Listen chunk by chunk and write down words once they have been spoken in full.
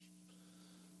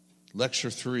Lecture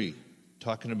 3,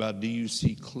 talking about do you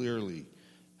see clearly,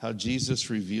 how Jesus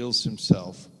reveals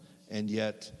himself, and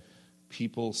yet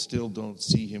people still don't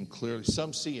see him clearly.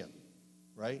 Some see him,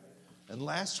 right? And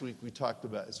last week we talked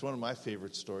about, it's one of my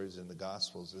favorite stories in the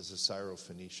Gospels, is the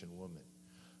Syrophoenician woman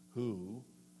who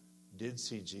did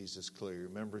see Jesus clearly.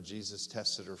 Remember, Jesus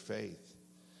tested her faith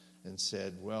and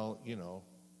said, well,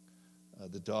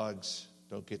 the dogs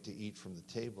don't get to eat from the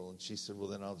table. And she said, well,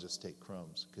 then I'll just take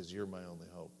crumbs because you're my only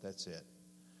hope. That's it.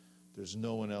 There's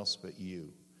no one else but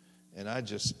you. And I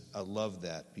love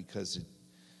that because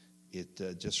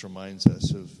it just reminds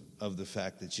us of the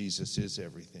fact that Jesus is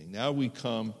everything. Now we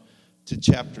come to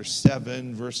chapter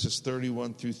 7, verses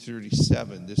 31 through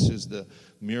 37. This is the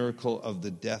miracle of the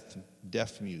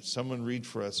deaf mute. Someone read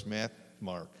for us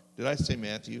Mark. Did I say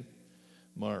Matthew?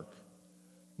 Mark.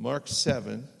 Mark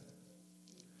 7,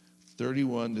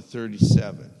 31 to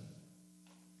 37.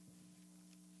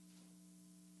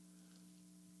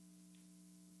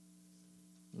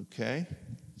 Okay?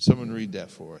 Someone read that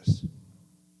for us.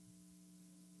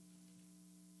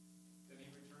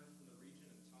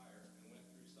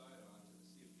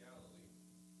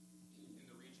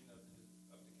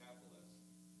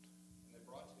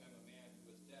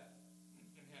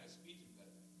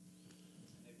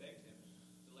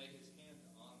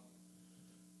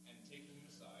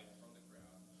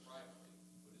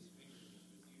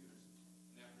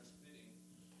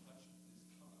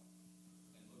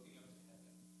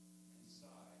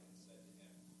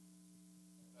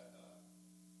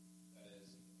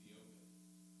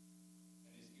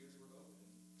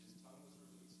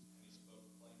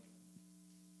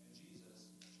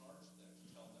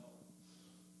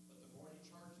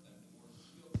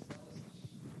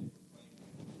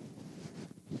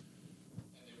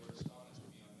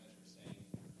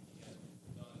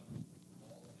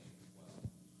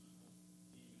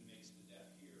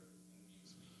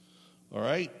 All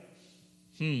right?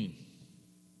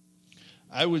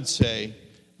 I would say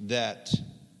that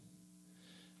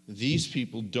these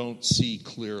people don't see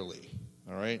clearly.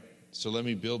 All right? So let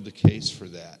me build the case for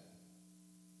that.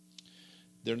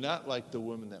 They're not like the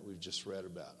woman that we've just read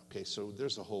about. Okay, so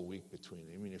there's a whole week between.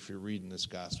 I mean, if you're reading this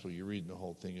gospel, you're reading the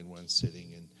whole thing in one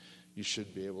sitting, and you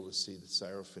should be able to see the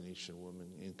Syrophoenician woman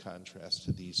in contrast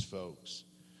to these folks.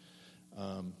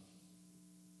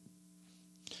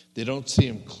 They don't see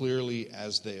him clearly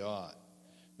as they ought.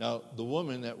 Now, the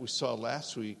woman that we saw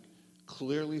last week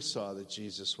clearly saw that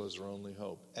Jesus was her only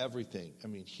hope. Everything. I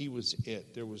mean, he was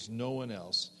it. There was no one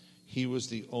else. He was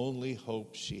the only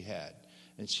hope she had.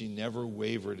 And she never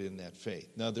wavered in that faith.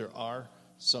 Now, there are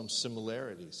some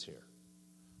similarities here.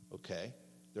 Okay?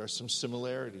 There are some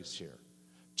similarities here.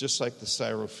 Just like the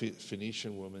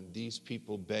Syrophoenician woman, these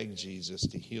people begged Jesus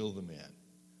to heal the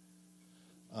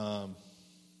man.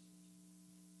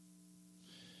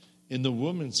 In the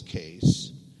woman's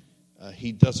case,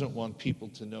 he doesn't want people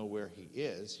to know where he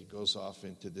is. He goes off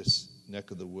into this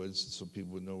neck of the woods so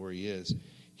people would know where he is.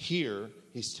 Here,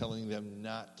 he's telling them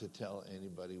not to tell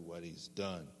anybody what he's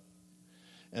done.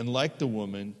 And like the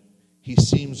woman, he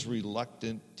seems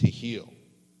reluctant to heal.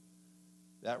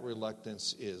 That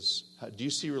reluctance is, do you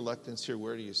see reluctance here?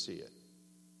 Where do you see it?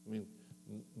 I mean,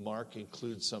 Mark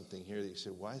includes something here that you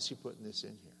say, why is he putting this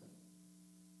in here?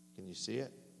 Can you see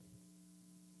it?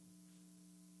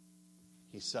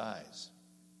 He sighs.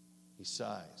 He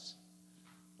sighs.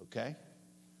 Okay?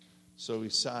 So he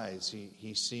sighs.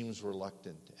 He seems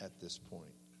reluctant at this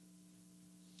point.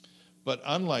 But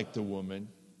unlike the woman,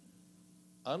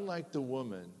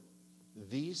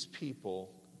 these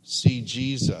people see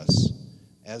Jesus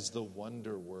as the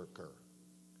wonder worker.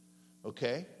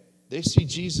 Okay? They see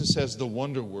Jesus as the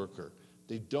wonder worker.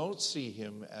 They don't see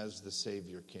him as the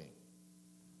Savior King.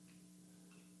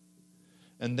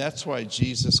 And that's why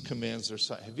Jesus commands their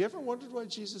sight. Have you ever wondered why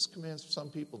Jesus commands some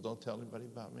people, don't tell anybody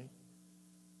about me?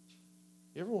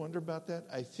 You ever wonder about that?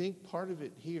 I think part of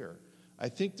it here, I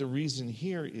think the reason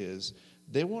here is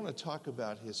they want to talk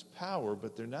about his power,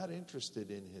 but they're not interested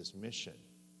in his mission.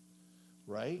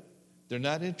 Right? They're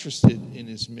not interested in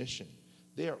his mission.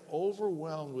 They are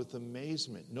overwhelmed with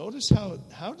amazement. Notice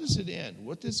how does it end?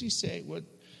 What does he say?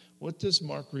 What does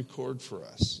Mark record for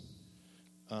us?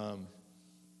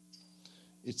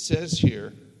 It says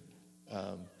here,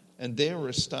 and they were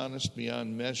astonished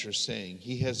beyond measure, saying,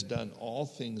 he has done all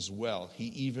things well. He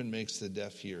even makes the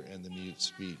deaf hear and the mute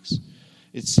speaks.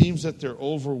 It seems that they're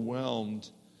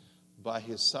overwhelmed by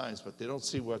his signs, but they don't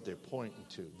see what they're pointing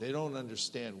to. They don't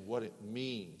understand what it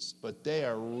means, but they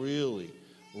are really,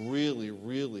 really,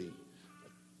 really,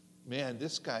 man,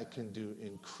 this guy can do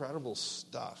incredible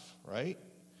stuff, right?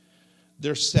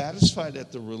 They're satisfied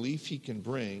at the relief he can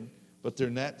bring, but they're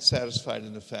not satisfied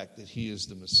in the fact that he is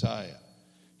the Messiah.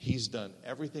 He's done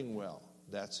everything well.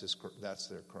 That's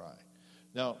their cry.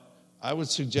 Now, I would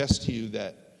suggest to you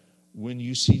that when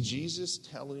you see Jesus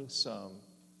telling some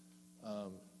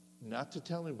not to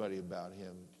tell anybody about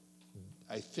him,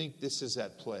 I think this is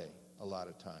at play a lot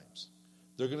of times.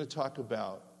 They're going to talk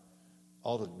about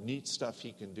all the neat stuff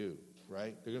he can do,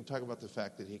 right? They're going to talk about the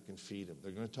fact that he can feed them.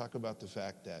 They're going to talk about the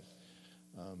fact that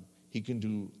he can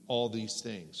do all these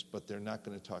things, but they're not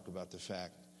going to talk about the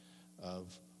fact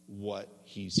of what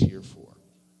he's here for,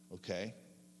 okay?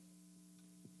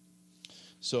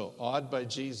 So, awed by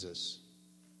Jesus,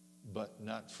 but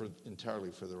not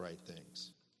entirely for the right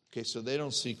things. Okay, so they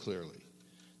don't see clearly.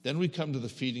 Then we come to the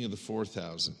feeding of the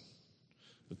 4,000.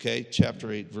 Okay,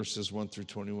 chapter 8, verses 1 through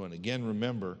 21. Again,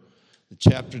 remember, the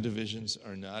chapter divisions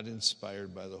are not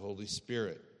inspired by the Holy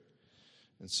Spirit.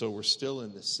 And so we're still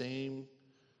in the same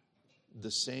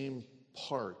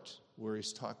part where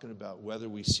he's talking about whether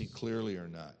we see clearly or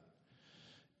not.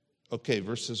 Okay,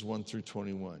 verses 1 through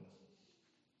 21.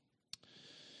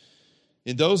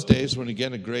 In those days, when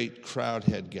again a great crowd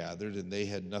had gathered and they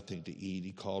had nothing to eat,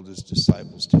 he called his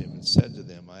disciples to him and said to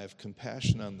them, I have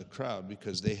compassion on the crowd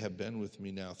because they have been with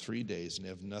me now 3 days and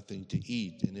have nothing to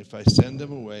eat. And if I send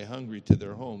them away hungry to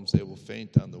their homes, they will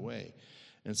faint on the way.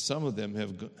 And some of them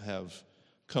have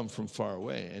come from far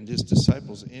away. And his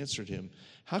disciples answered him,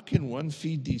 how can one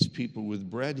feed these people with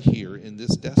bread here in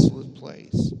this desolate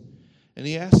place? And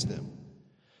he asked them,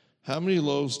 how many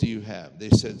loaves do you have?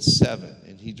 They said 7.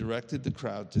 And he directed the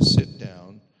crowd to sit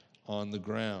down on the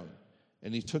ground.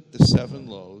 And he took the 7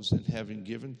 loaves, and having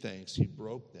given thanks, he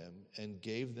broke them and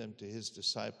gave them to his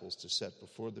disciples to set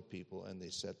before the people, and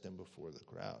they set them before the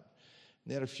crowd. And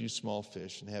they had a few small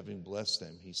fish, and having blessed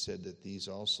them, he said that these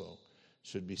also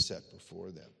should be set before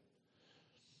them.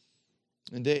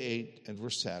 And they ate and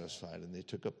were satisfied, and they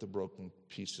took up the broken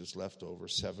pieces left over,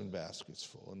 7 baskets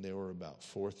full, and there were about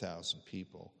 4,000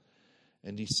 people.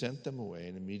 And he sent them away,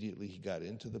 and immediately he got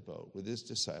into the boat with his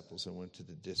disciples and went to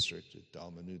the district of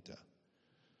Dalmanutha.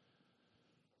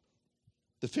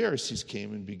 The Pharisees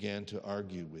came and began to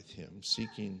argue with him,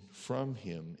 seeking from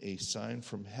him a sign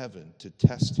from heaven to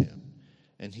test him.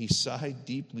 And he sighed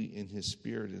deeply in his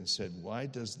spirit and said, why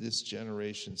does this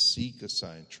generation seek a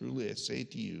sign? Truly I say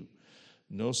to you,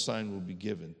 no sign will be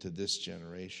given to this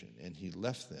generation. And he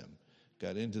left them,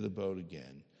 got into the boat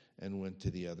again, and went to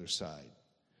the other side.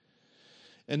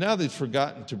 And now they'd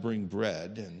forgotten to bring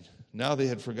bread, and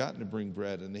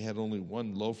they had only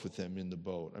 1 loaf with them in the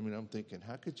boat. I mean, I'm thinking,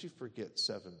 how could you forget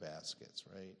 7 baskets,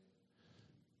 right?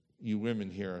 You women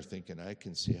here are thinking, I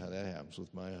can see how that happens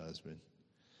with my husband.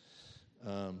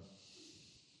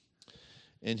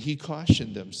 And he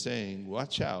cautioned them, saying,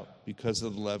 watch out, because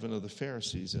of the leaven of the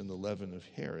Pharisees and the leaven of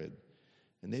Herod.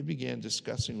 And they began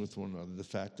discussing with one another the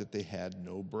fact that they had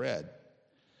no bread.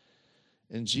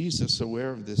 And Jesus,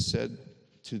 aware of this, said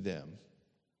to them,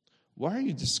 why are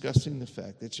you discussing the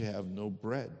fact that you have no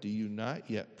bread? Do you not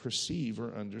yet perceive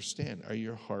or understand? Are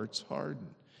your hearts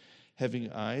hardened?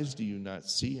 Having eyes, do you not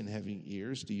see? And having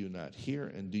ears, do you not hear?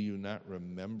 And do you not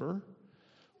remember?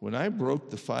 When I broke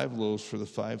the 5 loaves for the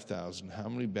 5,000, how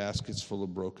many baskets full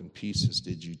of broken pieces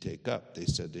did you take up? They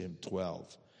said to him,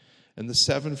 12. And the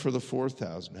 7 for the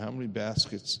 4,000, how many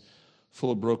baskets full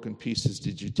of broken pieces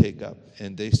did you take up?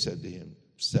 And they said to him,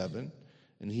 7.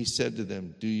 And he said to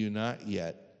them, do you not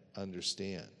yet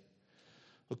understand?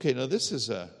 Okay, now this is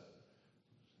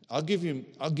I'll give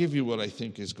you what I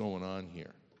think is going on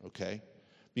here, okay?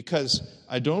 Because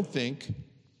I don't think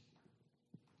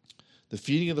the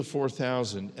feeding of the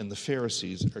 4,000 and the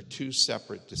Pharisees are 2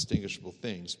 separate, distinguishable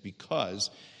things, because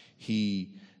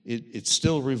it's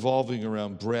still revolving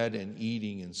around bread and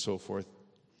eating and so forth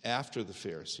after the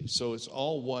Pharisees. So it's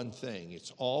all one thing.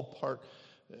 It's all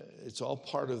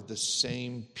part of the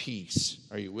same piece.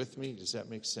 Are you with me? Does that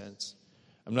make sense?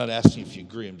 I'm not asking if you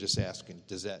agree. I'm just asking,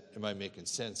 am I making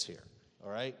sense here?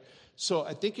 All right? So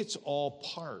I think it's all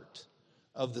part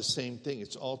of the same thing.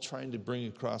 It's all trying to bring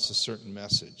across a certain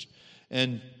message.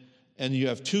 And you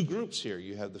have 2 groups here.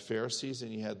 You have the Pharisees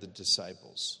and you have the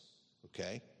disciples.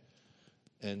 Okay?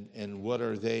 And what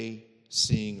are they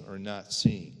seeing or not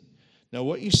seeing? Now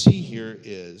what you see here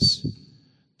is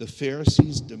the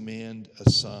Pharisees demand a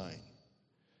sign.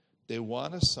 They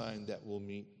want a sign that will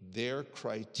meet their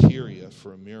criteria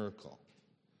for a miracle.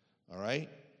 All right?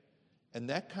 And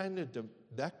that kind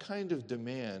of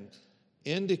demand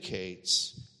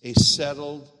indicates a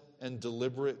settled and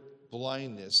deliberate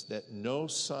blindness that no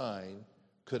sign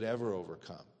could ever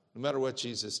overcome. No matter what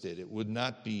Jesus did, it would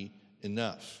not be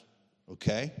enough.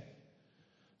 Okay?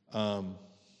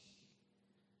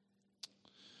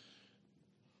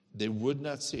 They would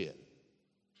not see it.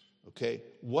 Okay?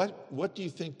 What do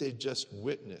you think they just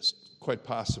witnessed? Quite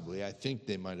possibly. I think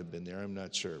they might have been there. I'm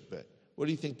not sure. But what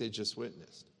do you think they just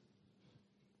witnessed?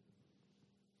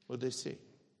 What did they see?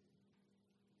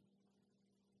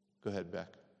 Go ahead,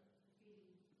 Beck.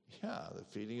 Yeah, the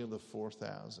feeding of the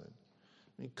 4,000.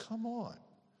 I mean, come on.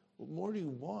 What more do you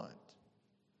want?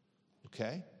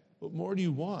 Okay? What more do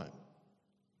you want?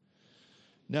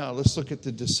 Now, let's look at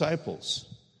the disciples.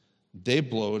 They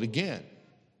blow it again.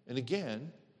 And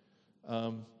again,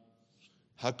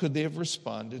 how could they have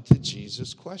responded to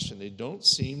Jesus' question? They don't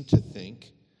seem to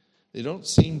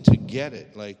get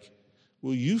it. Like,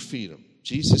 well, you feed them.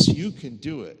 Jesus, you can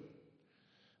do it.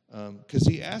 Because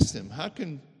he asked them,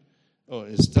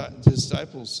 his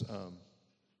disciples,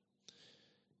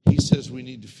 he says we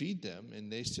need to feed them.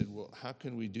 And they said, well, how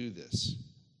can we do this?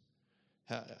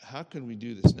 How can we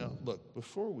do this? Now, look,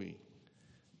 before we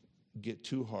get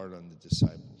too hard on the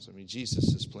disciples, I mean,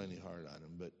 Jesus is plenty hard on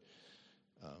them, but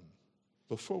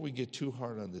before we get too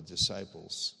hard on the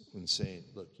disciples and saying,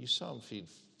 look, you saw them feed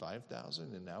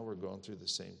 5,000 and now we're going through the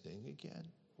same thing again.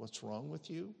 What's wrong with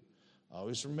you?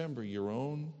 Always remember your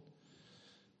own,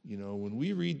 when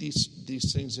we read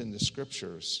these things in the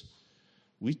scriptures,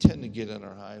 we tend to get on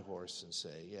our high horse and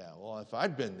say, yeah, well, if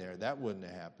I'd been there, that wouldn't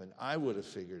have happened. I would have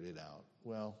figured it out.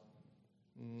 Well,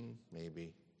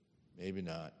 maybe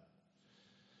not.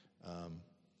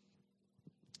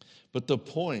 But the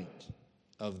point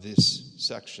of this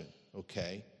section,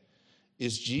 okay,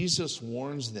 is Jesus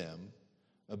warns them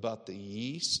about the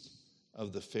yeast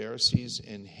of the Pharisees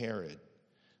and Herod,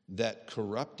 that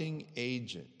corrupting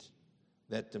agent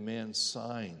that demands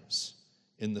signs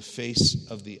in the face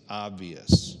of the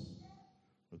obvious.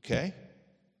 Okay?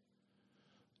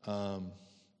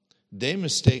 They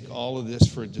mistake all of this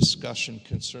for a discussion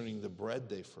concerning the bread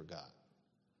they forgot.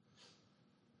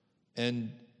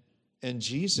 And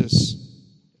Jesus,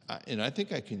 and I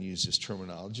think I can use this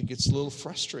terminology, gets a little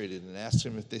frustrated and asks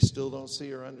them if they still don't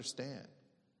see or understand.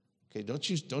 Okay,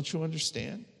 don't you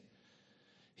understand?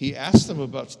 He asks them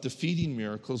about the feeding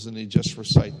miracles and they just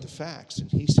recite the facts. And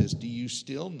he says, do you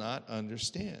still not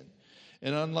understand?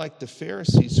 And unlike the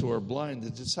Pharisees who are blind, the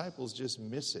disciples just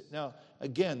miss it. Now,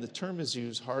 again, the term is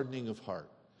used, hardening of heart.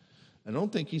 I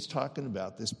don't think he's talking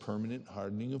about this permanent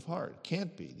hardening of heart. It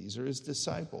can't be. These are his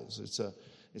disciples.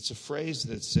 It's a phrase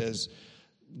that says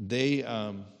they,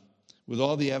 with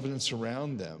all the evidence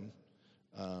around them,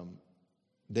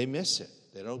 they miss it.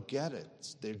 They don't get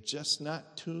it. They're just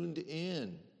not tuned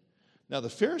in. Now, the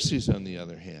Pharisees, on the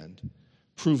other hand,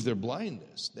 prove their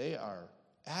blindness. They are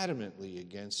adamantly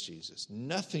against Jesus.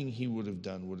 Nothing he would have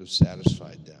done would have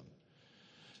satisfied them.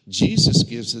 Jesus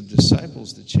gives the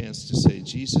disciples the chance to say,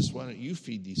 Jesus, why don't you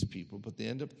feed these people? But they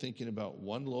end up thinking about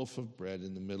one loaf of bread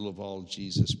in the middle of all of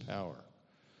Jesus' power.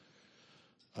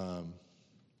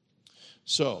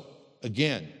 So,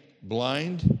 again,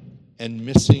 blind and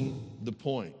missing the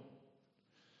point.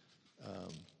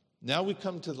 Now we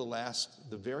come to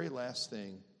the very last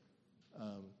thing.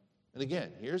 And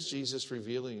again, here's Jesus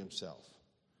revealing himself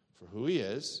for who he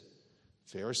is.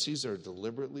 Pharisees are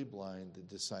deliberately blind. The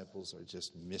disciples are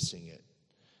just missing it.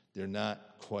 They're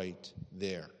not quite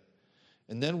there.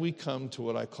 And then we come to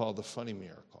what I call the funny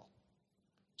miracle.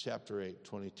 Chapter 8,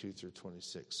 22 through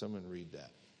 26. Someone read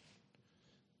that.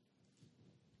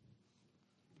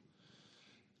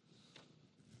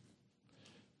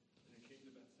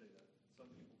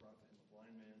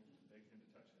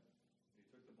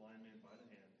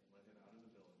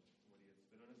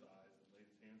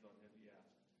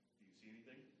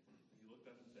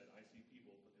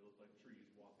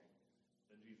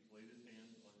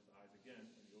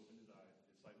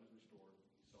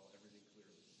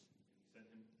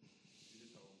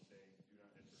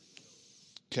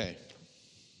 Okay.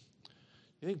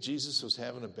 You think Jesus was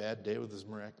having a bad day with his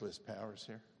miraculous powers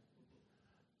here?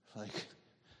 Like,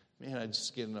 man, I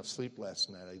just get enough sleep last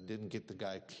night. I didn't get the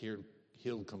guy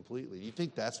healed completely. Do you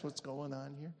think that's what's going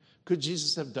on here? Could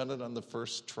Jesus have done it on the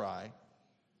first try?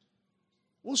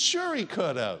 Well, sure he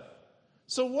could have.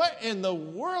 So what in the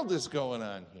world is going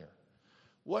on here?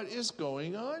 What is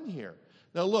going on here?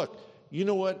 Now look, you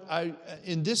know what?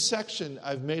 In this section,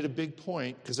 I've made a big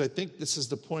point, because I think this is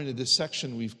the point of this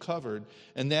section we've covered,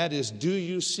 and that is, do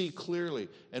you see clearly?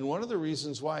 And one of the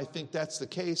reasons why I think that's the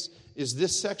case is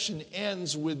this section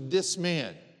ends with this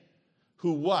man,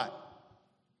 who what?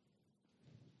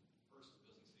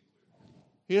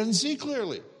 He doesn't see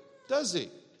clearly, does he?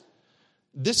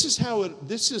 This is how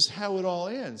it all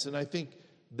ends, and I think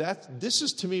this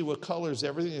is to me what colors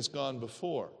everything that's gone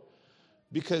before.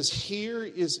 Because here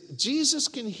is, Jesus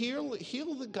can heal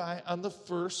the guy on the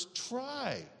first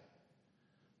try.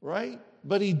 right?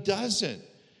 But he doesn't.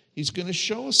 He's going to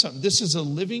show us something. This is a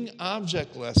living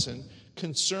object lesson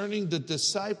concerning the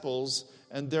disciples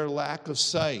and their lack of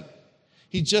sight.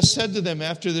 He just said to them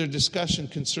after their discussion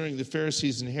concerning the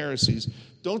Pharisees and heresies,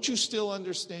 don't you still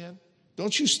understand?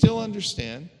 Don't you still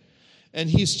understand? And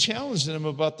he's challenging them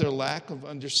about their lack of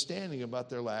understanding, about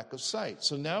their lack of sight.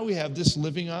 So now we have this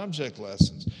living object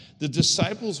lessons. The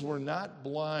disciples were not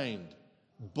blind,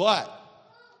 but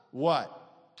what?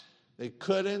 They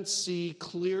couldn't see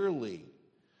clearly.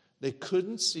 They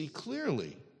couldn't see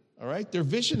clearly, all right? Their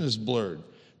vision is blurred.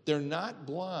 They're not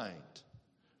blind,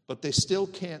 but they still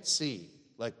can't see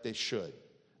like they should.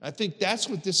 I think that's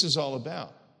what this is all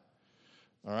about,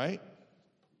 all right?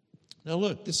 Now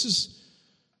look, this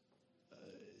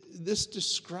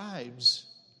describes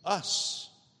us.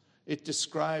 It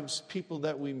describes people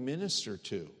that we minister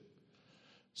to.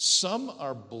 Some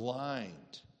are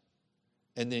blind,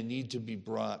 and they need to be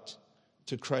brought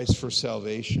to Christ for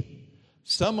salvation.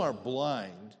 Some are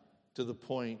blind to the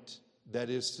point, that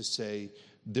is to say,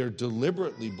 they're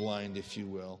deliberately blind, if you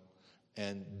will,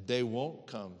 and they won't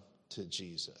come to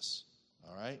Jesus.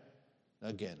 All right?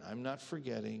 Again, I am not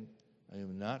forgetting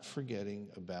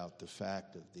about the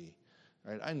fact of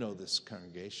all right, I know this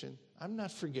congregation. I'm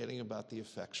not forgetting about the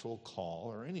effectual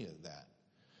call or any of that.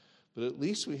 But at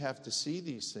least we have to see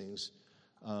these things,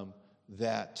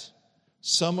 that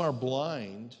some are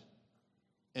blind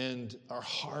and are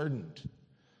hardened.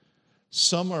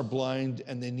 Some are blind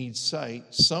and they need sight.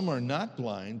 Some are not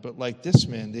blind, but like this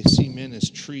man, they see men as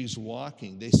trees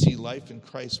walking. They see life in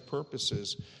Christ's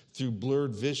purposes through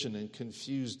blurred vision and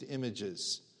confused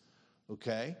images.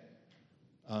 Okay?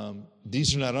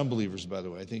 These are not unbelievers, by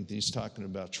the way. I think he's talking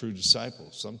about true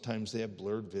disciples. Sometimes they have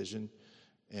blurred vision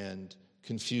and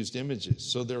confused images.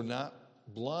 So they're not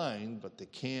blind, but they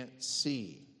can't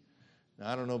see. Now,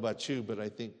 I don't know about you, but I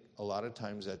think a lot of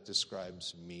times that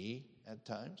describes me at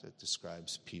times. That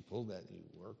describes people that you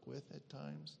work with at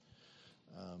times.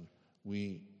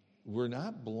 We're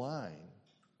not blind,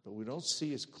 but we don't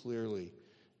see as clearly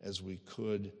as we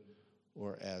could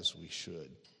or as we should.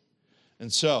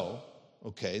 And so,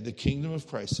 okay, the kingdom of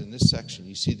Christ in this section,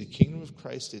 you see the kingdom of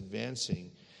Christ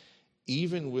advancing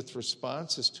even with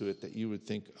responses to it that you would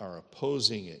think are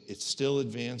opposing it. It still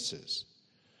advances.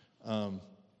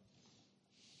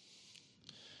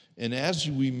 And as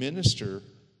we minister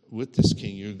with this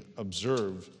king, you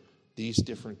observe these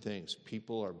different things.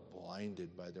 People are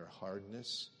blinded by their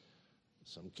hardness.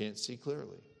 Some can't see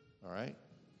clearly, all right?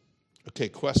 Okay,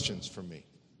 questions for me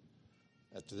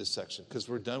after this section, because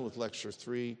we're done with lecture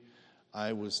 3.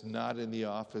 I was not in the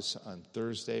office on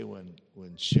Thursday when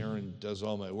Sharon does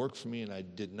all my work for me, and I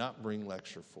did not bring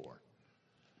lecture 4.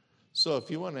 So if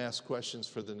you want to ask questions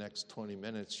for the next 20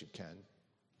 minutes, you can.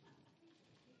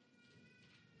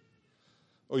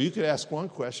 Or you could ask one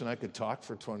question. I could talk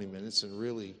for 20 minutes and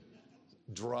really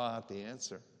draw out the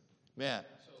answer. Matt.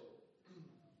 So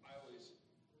I always,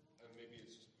 and maybe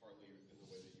it's just partly in the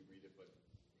way that you read it, but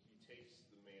he takes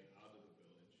the man out of the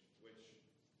village, which,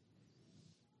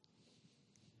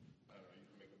 I don't know, you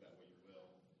can make of that what you will,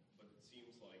 but it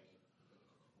seems like the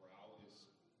crowd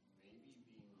is maybe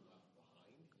being left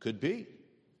behind. Could be.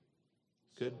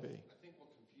 Could be. I think what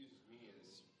confuses me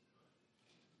is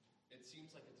it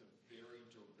seems like it's a very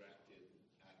directed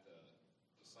at the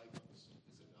disciples,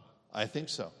 is it not? I think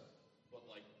so. But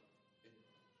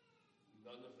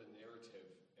none of the narrative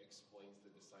explains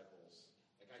the disciples.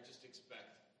 Like I just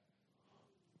expect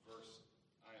verse,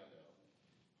 I don't know,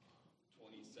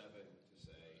 27 to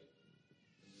say,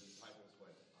 and the disciples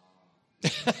went,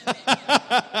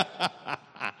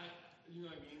 you know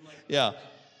what I mean? Yeah.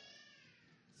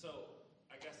 So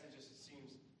I guess it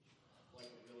seems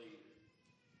like it really,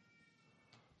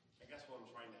 I guess what I'm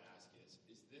trying to ask is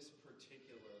this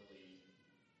particularly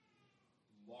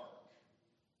Mark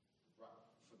for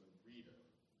the reader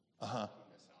taking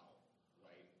this out,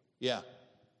 right? Yeah.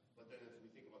 But then if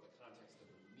we think about the context of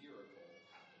a miracle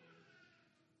happening,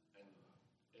 and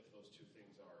if those two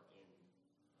things are in,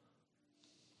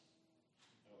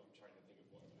 I'm trying to think of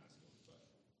what I'm asking, but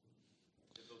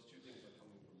if those two things are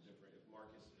coming from different, if Mark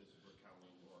is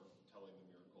recounting or telling the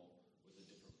miracle with a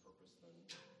different purpose than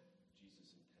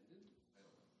Jesus intended, I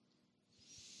don't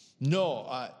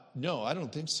know. No, I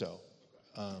don't think so.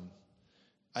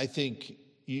 I think,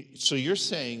 so you're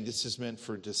saying this is meant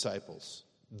for disciples,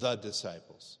 the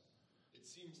disciples. It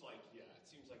seems like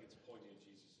it's pointing at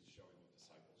Jesus is showing the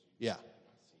disciples. Yeah. Not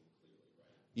seeing clearly,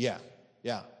 right? Yeah.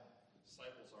 The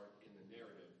disciples aren't in the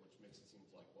narrative, which makes it seem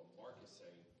like what Mark is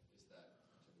saying is that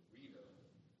to the reader,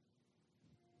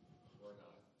 we're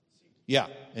not seeing.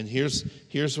 Yeah, and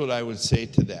here's what I would say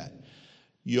to that.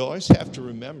 You always have to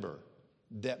remember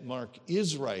that Mark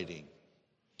is writing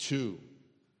to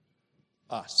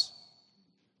us.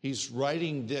 He's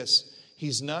writing this.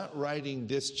 He's not writing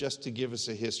this just to give us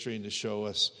a history and to show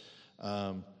us,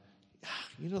 the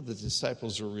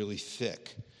disciples are really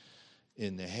thick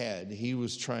in the head. He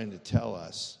was trying to tell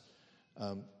us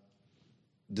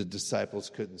the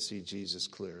disciples couldn't see Jesus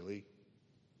clearly.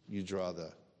 You draw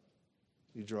the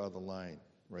line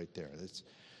right there.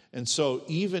 And so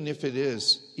even if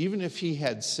he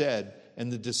had said,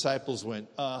 and the disciples went,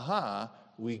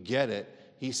 we get it,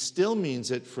 he still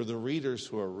means it for the readers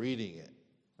who are reading it,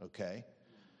 okay?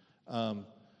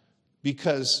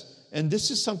 Because, and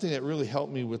this is something that really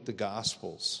helped me with the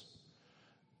Gospels.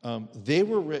 They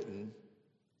were written,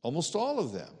 almost all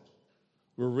of them,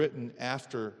 were written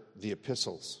after the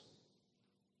epistles,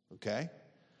 okay?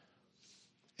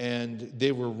 And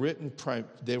they were written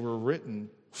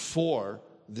for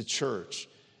the church.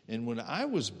 And when I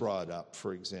was brought up,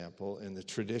 for example, in the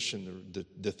tradition,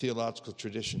 the theological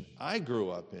tradition I grew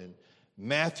up in,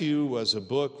 Matthew was a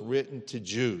book written to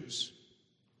Jews,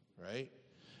 right?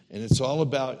 And it's all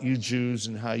about you Jews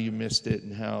and how you missed it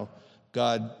and how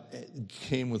God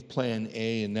came with plan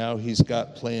A and now he's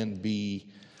got plan B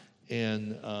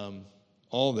and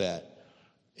all that.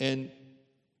 And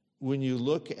when you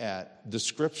look at the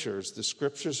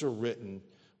scriptures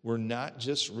were not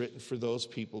just written for those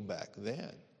people back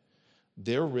then.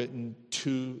 They're written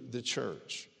to the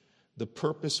church. The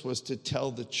purpose was to tell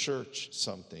the church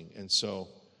something. And so,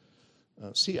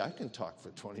 I can talk for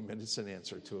 20 minutes and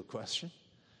answer to a question.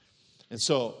 And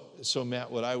so Matt,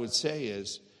 what I would say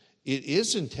is, it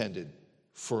is intended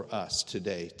for us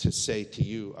today to say to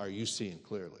you, are you seeing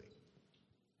clearly?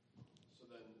 So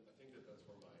then, I think that's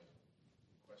where my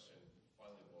question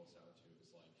finally boils down to is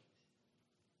like,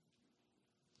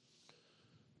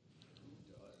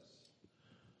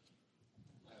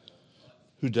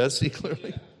 who does see clearly?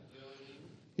 Yeah, you know what I mean?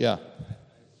 Yeah.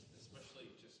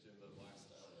 Especially just in the last,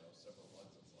 several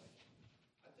months, it's like,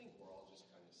 I think we're all just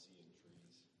kind of seeing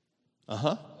trees.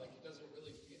 Like, it doesn't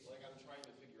really feel, like I'm trying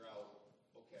to figure out,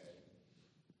 okay,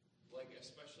 like,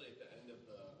 especially at the end of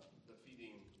the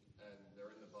feeding, and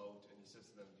they're in the boat, and he says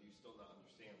to them, do you still not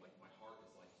understand? Like, my heart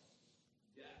is like,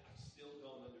 yeah, I still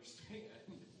don't understand,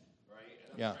 right?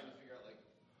 And I'm trying to figure out, like,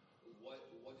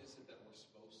 what is it that we're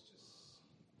supposed to see,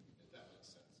 if that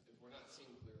makes sense? If we're not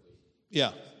seeing clearly,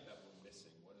 Yeah. what is it that we're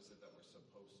missing? What is it that we're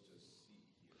supposed to see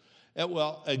here?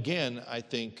 Well, again, I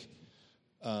think,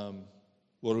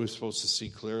 what are we supposed to see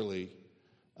clearly?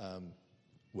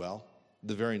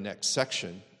 The very next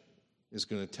section is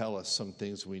going to tell us some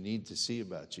things we need to see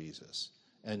about Jesus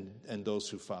and those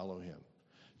who follow him.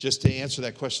 Just to answer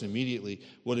that question immediately,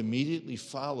 what immediately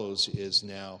follows is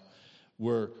now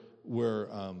where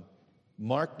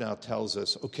Mark now tells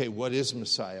us, okay, what is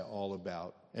Messiah all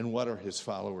about and what are his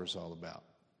followers all about?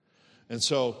 And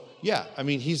so,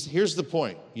 here's the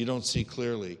point. You don't see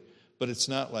clearly, but it's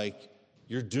not like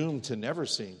you're doomed to never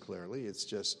seeing clearly. It's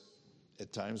just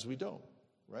at times we don't,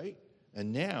 right?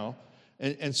 And now,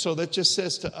 and so that just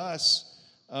says to us,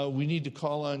 we need to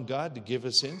call on God to give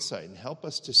us insight and help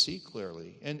us to see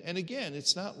clearly. And again,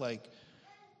 it's not like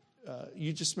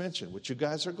you just mentioned what you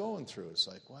guys are going through. It's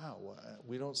like, wow,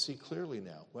 we don't see clearly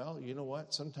now. Well, you know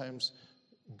what? Sometimes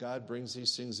God brings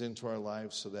these things into our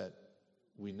lives so that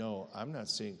we know I'm not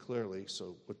seeing clearly,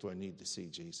 so what do I need to see?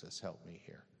 Jesus, help me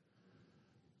here.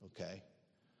 Okay?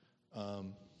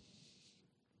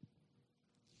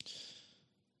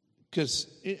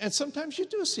 And sometimes you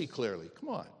do see clearly. Come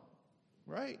on,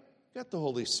 right? You got the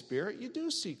Holy Spirit. You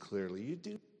do see clearly. You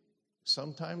do.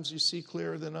 Sometimes you see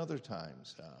clearer than other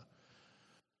times.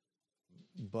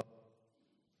 But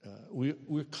we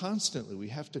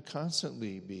have to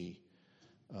constantly be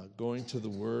going to the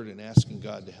Word and asking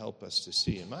God to help us to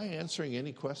see. Am I answering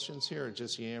any questions here or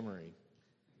just yammering?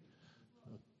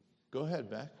 Go ahead,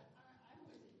 Beck.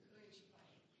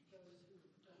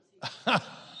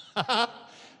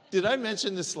 Did I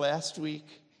mention this last week?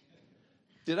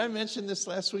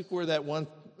 Where that one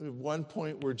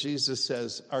point where Jesus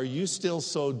says, "Are you still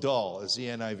so dull?" as the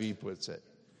NIV puts it.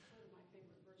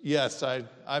 Yes,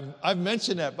 I've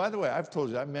mentioned that. By the way, I've told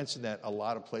you I've mentioned that a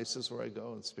lot of places where I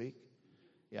go and speak.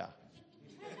 Yeah.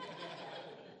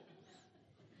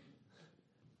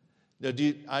 No,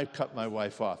 I cut my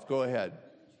wife off. Go ahead.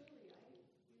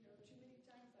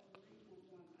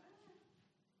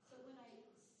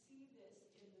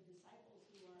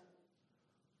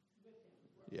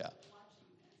 Yeah.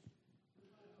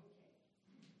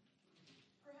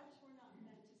 Perhaps we're not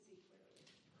meant to see clearly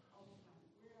all the time.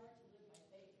 We are to live by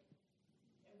faith.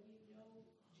 And we know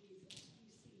Jesus.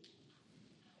 We see him.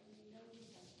 And we know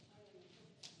he has a plan and a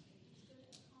purpose.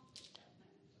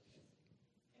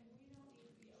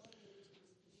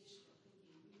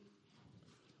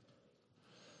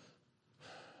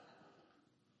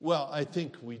 Well, I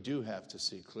think we do have to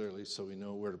see clearly so we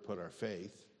know where to put our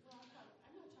faith. Well, I'm not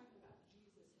talking about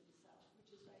Jesus himself,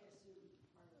 which is, I assume,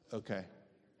 part of Okay.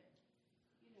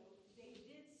 you know, they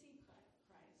did see Christ,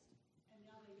 and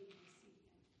now they need to see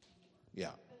him more.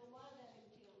 Yeah. But a lot of that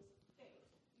entails faith.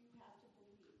 You have to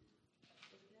believe that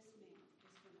this man is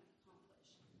going to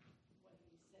accomplish what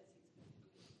he says he's going to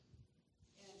do.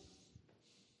 And,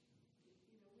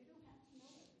 you know, we don't have to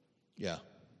know everything. Yeah.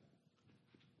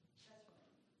 That's right.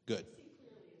 Good. See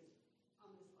clearly is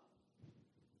on this level.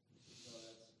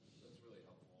 No, that's really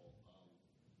helpful. There's,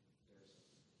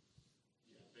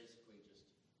 basically just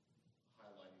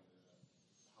highlighting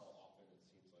how often it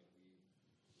seems like we,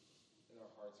 in our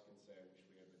hearts, can say, "I wish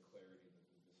we had the clarity that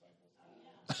the disciples had."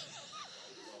 It's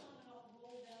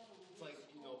like, if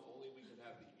only we could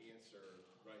have the answer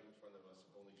right in front of us.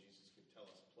 If only Jesus could tell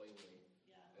us plainly.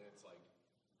 Yeah. And it's like,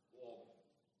 well,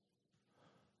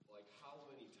 like how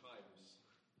many times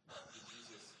did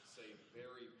Jesus say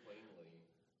very plainly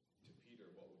to Peter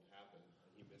what would happen, and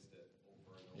he missed it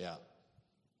over and over? Yeah.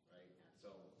 Right?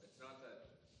 So it's not that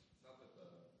the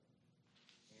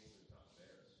answer's not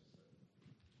there, it's just that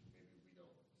maybe we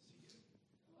don't see it.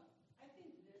 Well, I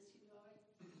think this, in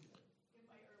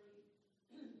my early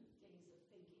days of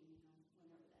thinking,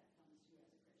 whenever that comes to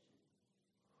as a Christian,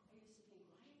 I used to think,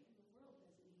 why in the world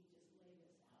doesn't he just lay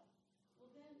this out?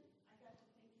 Well, then I got to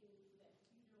thinking that,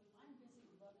 I'm busy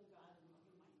loving God and loving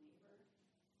my neighbor.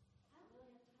 I don't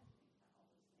really have time to think about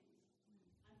all those things.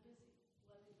 I'm busy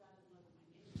loving God and loving my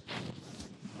neighbor.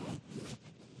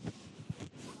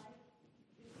 Life is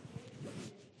very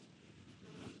busy.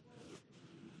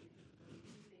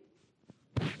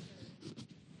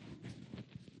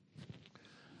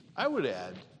 I would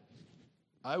add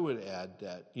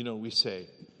that,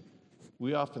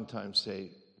 we oftentimes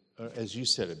say, as you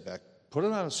said it, Beck, put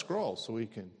it on a scroll so we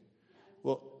can,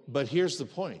 but here's the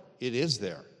point. It is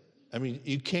there. I mean,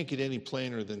 you can't get any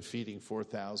plainer than feeding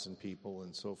 4,000 people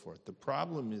and so forth. The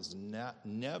problem is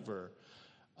never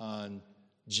on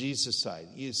Jesus' side.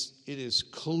 It is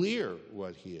clear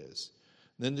what he is.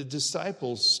 Then the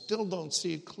disciples still don't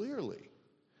see it clearly.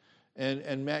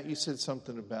 And Matt, you said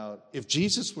something about if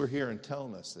Jesus were here and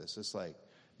telling us this, it's like,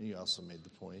 and you also made the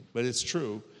point, but it's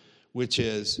true, which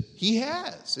is he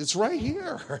has. It's right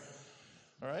here.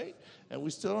 All right? And we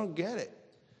still don't get it.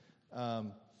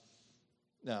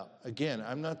 Now, again,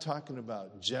 I'm not talking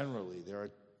about generally. There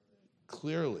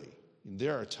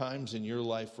are times in your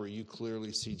life where you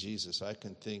clearly see Jesus. I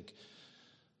can think,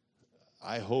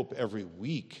 I hope every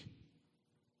week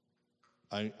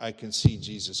I can see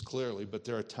Jesus clearly, but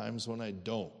there are times when I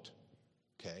don't,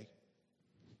 okay?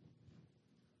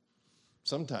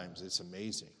 Sometimes it's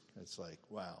amazing. It's like,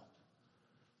 wow.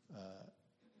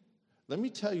 Let me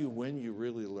tell you when you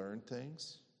really learn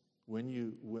things.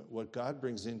 What God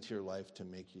brings into your life to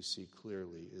make you see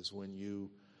clearly is when you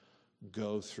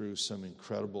go through some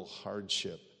incredible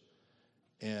hardship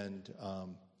and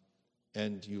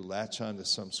you latch onto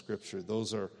some scripture.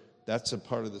 That's a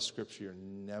part of the scripture you're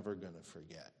never going to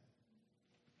forget.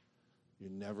 You're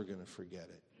never going to forget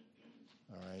it.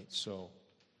 All right? So,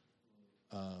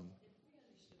 If we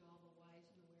understood all the whys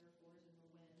and the wherefores and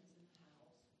the whens and the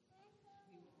hows,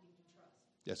 we would need to trust.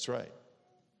 that's right.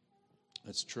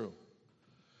 That's true.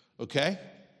 Okay?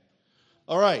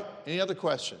 All right. Any other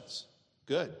questions?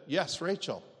 Good. Yes,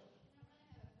 Rachel. I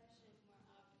don't really have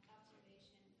a question, it's more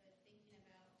observation, but thinking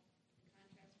about the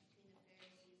contrast between the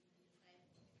Pharisees and the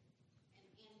disciples and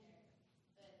there.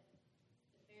 But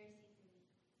the Pharisees and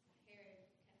Herod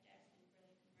kept asking for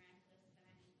like miraculous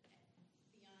signs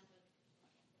beyond what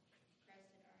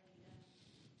Christ had already done.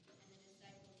 And the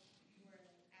disciples were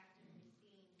like actively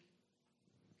seeing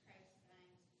Christ's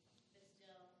signs, but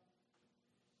still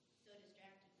so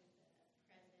distracted with the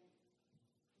present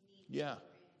needs. Yeah.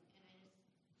 And I just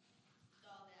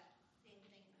saw that same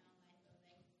thing in my own life of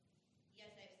like,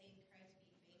 yes, I've seen Christ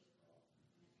be faithful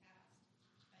in the past,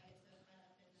 but I get so caught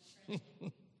up in the present,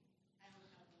 I don't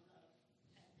have the love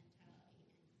type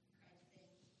mentality. And Christ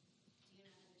saying, do you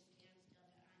not understand still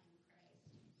that I am Christ?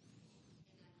 And I'm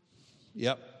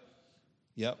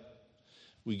Yep.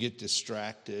 We get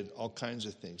distracted, all kinds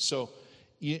of things. So,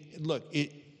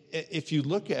 if you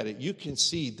look at it, you can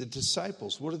see the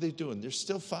disciples, what are they doing? They're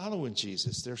still following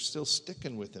Jesus. They're still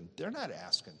sticking with him. They're not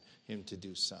asking him to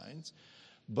do signs.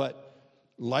 But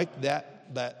like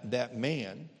that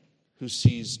man who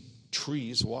sees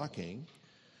trees walking,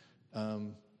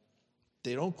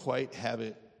 they don't quite have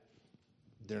it.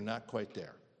 They're not quite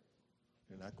there.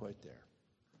 They're not quite there.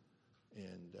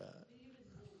 And But even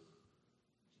then,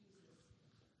 Jesus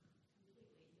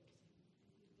completely heals him,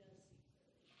 and he does see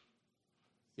clearly.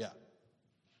 yeah.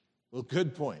 Well,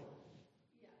 good point.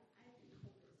 Yeah, I think hope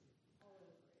is all over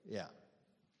it. Yeah.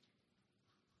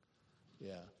 Yeah.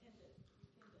 You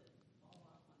tend to fall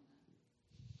off on that.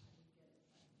 I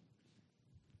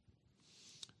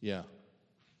didn't get it.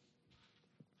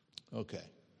 Yeah. Okay.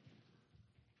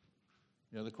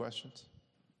 Any other questions?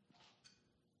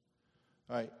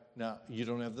 All right. Now, you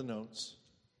don't have the notes,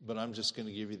 but I'm just going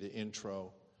to give you the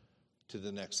intro to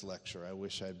the next lecture. I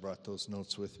wish I had brought those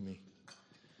notes with me.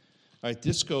 All right,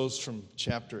 this goes from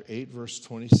chapter 8, verse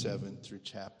 27 through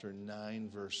chapter 9,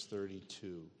 verse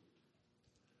 32.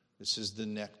 This is the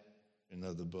next section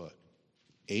of the book,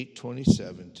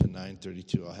 8:27 to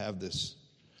 9:32. I'll have this,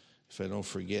 if I don't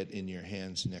forget, in your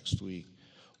hands next week.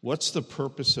 What's the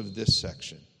purpose of this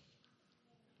section?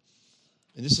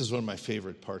 And this is one of my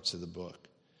favorite parts of the book.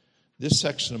 This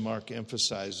section of Mark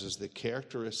emphasizes the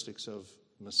characteristics of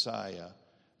Messiah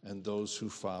and those who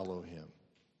follow him.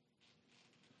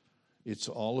 It's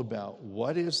all about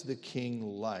what is the king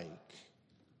like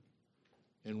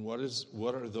and what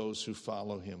are those who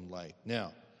follow him like.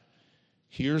 Now,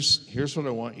 here's what I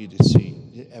want you to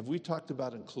see. Have we talked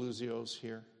about inclusios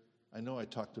here? I know I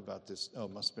talked about this. Oh,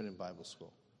 it must have been in Bible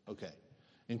school. Okay.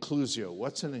 Inclusio.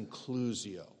 What's an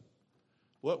inclusio?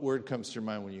 What word comes to your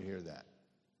mind when you hear that?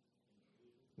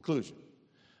 Inclusion.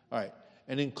 All right.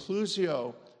 An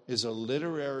inclusio is a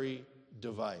literary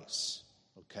device,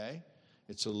 okay?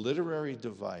 It's a literary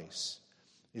device.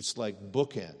 It's like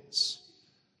bookends.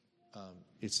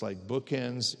 It's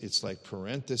like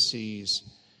parentheses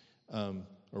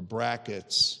or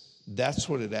brackets. That's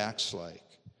what it acts like.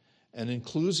 And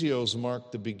inclusios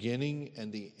mark the beginning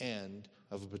and the end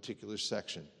of a particular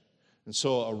section. And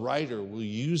so a writer will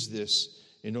use this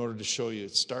in order to show you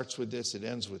it starts with this, it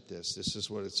ends with this. This is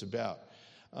what it's about.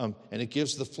 And it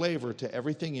gives the flavor to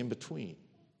everything in between,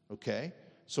 okay?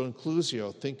 So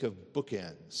inclusio, think of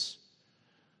bookends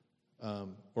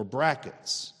or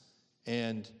brackets.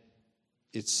 And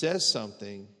it says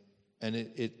something, and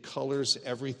it colors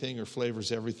everything or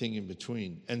flavors everything in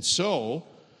between. And so,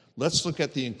 let's look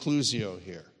at the inclusio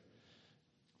here.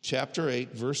 Chapter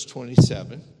 8, verse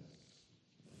 27.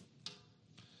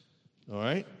 All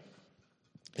right?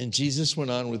 And Jesus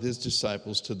went on with his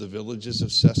disciples to the villages of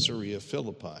Caesarea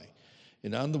Philippi.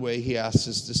 And on the way, he asked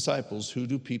his disciples, "Who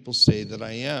do people say that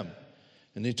I am?"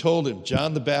 And they told him,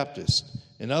 "John the Baptist,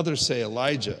 and others say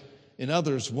Elijah, and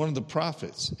others one of the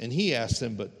prophets." And he asked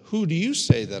them, "But who do you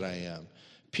say that I am?"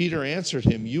 Peter answered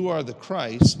him, "You are the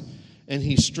Christ." And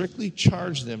he strictly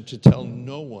charged them to tell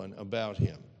no one about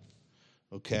him.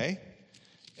 Okay?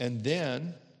 And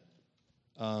then,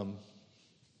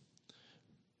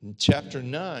 in chapter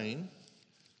 9,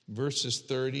 verses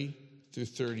 30 through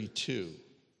 32.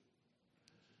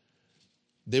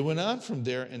 They went on from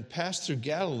there and passed through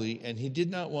Galilee, and he did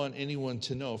not want anyone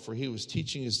to know, for he was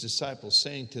teaching his disciples,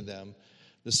 saying to them,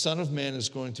 "The Son of Man is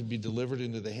going to be delivered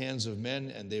into the hands of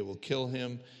men, and they will kill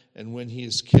him, and when he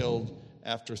is killed,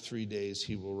 after 3 days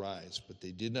he will rise." But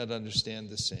they did not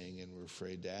understand the saying and were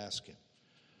afraid to ask him.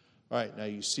 All right, now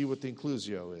you see what the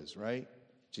inclusio is, right?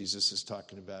 Jesus is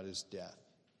talking about his death.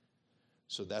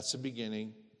 So that's the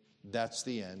beginning, that's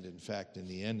the end. In fact, in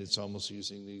the end, it's almost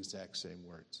using the exact same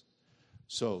words.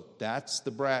 So that's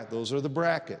those are the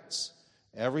brackets.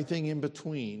 Everything in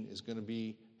between is going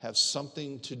to have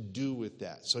something to do with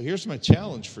that. So here's my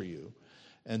challenge for you,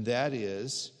 and that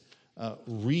is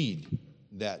read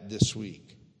that this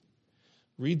week.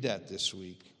 Read that this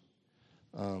week.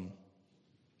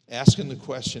 Asking the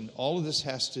question, all of this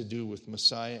has to do with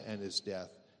Messiah and his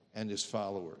death and his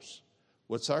followers.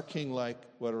 What's our king like?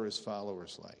 What are his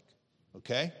followers like?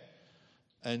 Okay?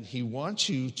 And he wants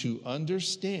you to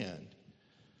understand,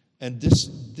 and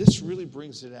this really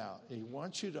brings it out. He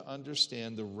wants you to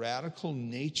understand the radical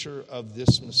nature of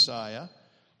this Messiah,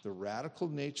 the radical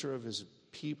nature of his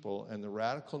people, and the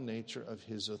radical nature of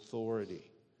his authority.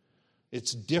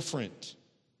 It's different.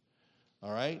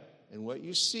 All right? And what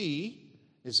you see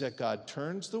is that God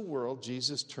turns the world,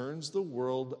 Jesus turns the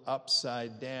world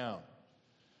upside down.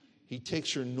 He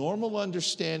takes your normal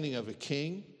understanding of a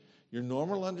king, your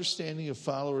normal understanding of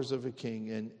followers of a king,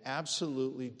 and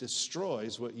absolutely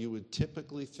destroys what you would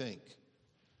typically think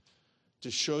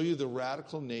to show you the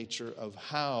radical nature of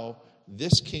how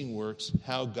this king works,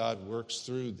 how God works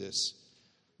through this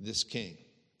king.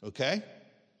 Okay?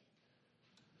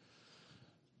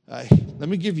 Let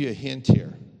me give you a hint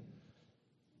here.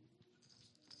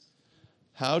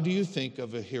 How do you think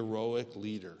of a heroic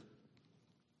leader?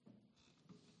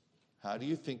 How do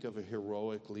you think of a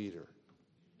heroic leader?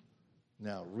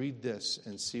 Now, read this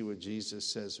and see what Jesus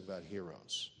says about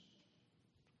heroes.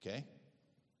 Okay?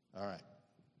 All right.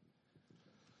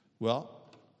 Well,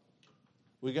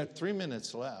 We got 3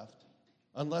 minutes left.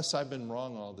 Unless I've been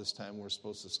wrong all this time, we're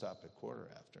supposed to stop at quarter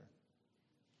after.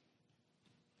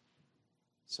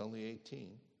 It's only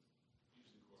 18.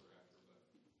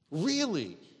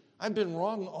 Really? I've been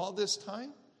wrong all this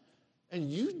time? And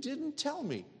you didn't tell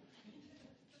me.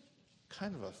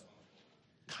 Kind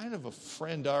of a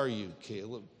friend are you,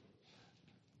 Caleb?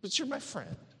 But you're my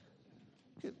friend.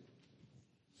 Good.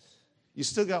 You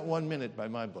still got 1 minute by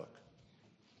my book.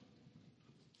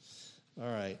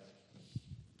 All right.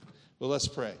 Well, let's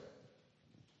pray.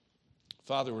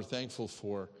 Father, we're thankful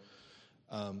for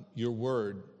your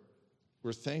word.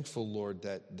 We're thankful, Lord,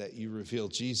 that you reveal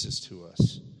Jesus to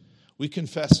us. We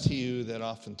confess to you that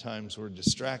oftentimes we're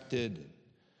distracted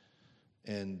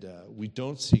and we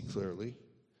don't see clearly.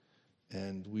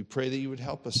 And we pray that you would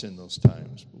help us in those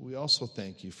times. But we also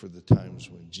thank you for the times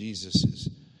when Jesus is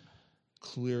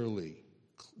clearly,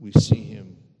 we see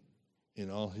him in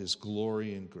all his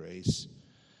glory and grace.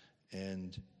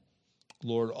 And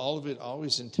Lord, all of it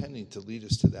always intending to lead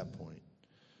us to that point.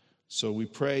 So we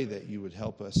pray that you would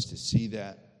help us to see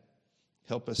that.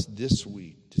 Help us this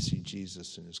week to see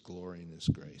Jesus in his glory and his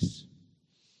grace.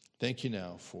 Thank you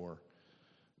now for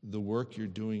the work you're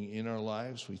doing in our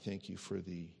lives. We thank you for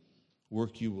the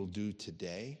work you will do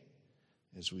today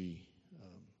as we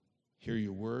hear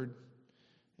your word,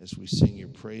 as we sing your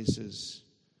praises.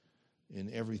 In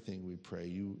everything we pray,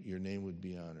 your name would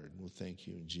be honored. We'll thank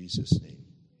you in Jesus' name.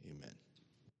 Amen.